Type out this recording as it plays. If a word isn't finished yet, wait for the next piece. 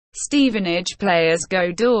Stevenage players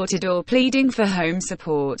go door-to-door pleading for home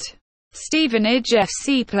support. Stevenage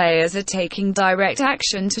FC players are taking direct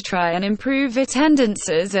action to try and improve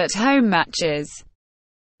attendances at home matches.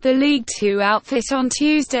 The League Two outfit on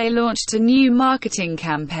Tuesday launched a new marketing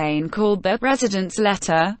campaign called the Residents'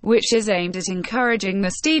 Letter, which is aimed at encouraging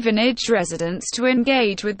the Stevenage residents to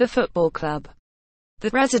engage with the football club. The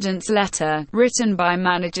Residents' Letter, written by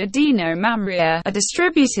manager Dino Mamria, are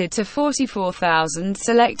distributed to 44,000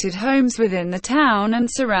 selected homes within the town and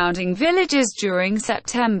surrounding villages during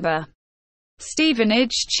September.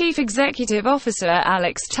 Stevenage Chief Executive Officer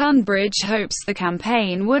Alex Tunbridge hopes the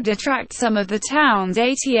campaign would attract some of the town's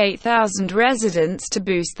 88,000 residents to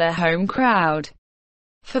boost their home crowd.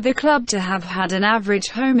 For the club to have had an average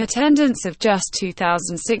home attendance of just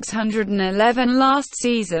 2,611 last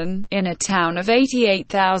season, in a town of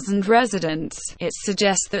 88,000 residents, it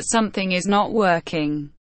suggests that something is not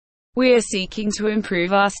working. We're seeking to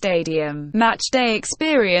improve our stadium, matchday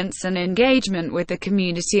experience and engagement with the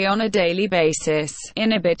community on a daily basis,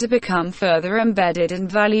 in a bid to become further embedded and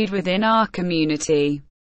valued within our community.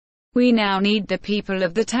 We now need the people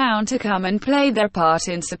of the town to come and play their part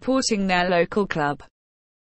in supporting their local club.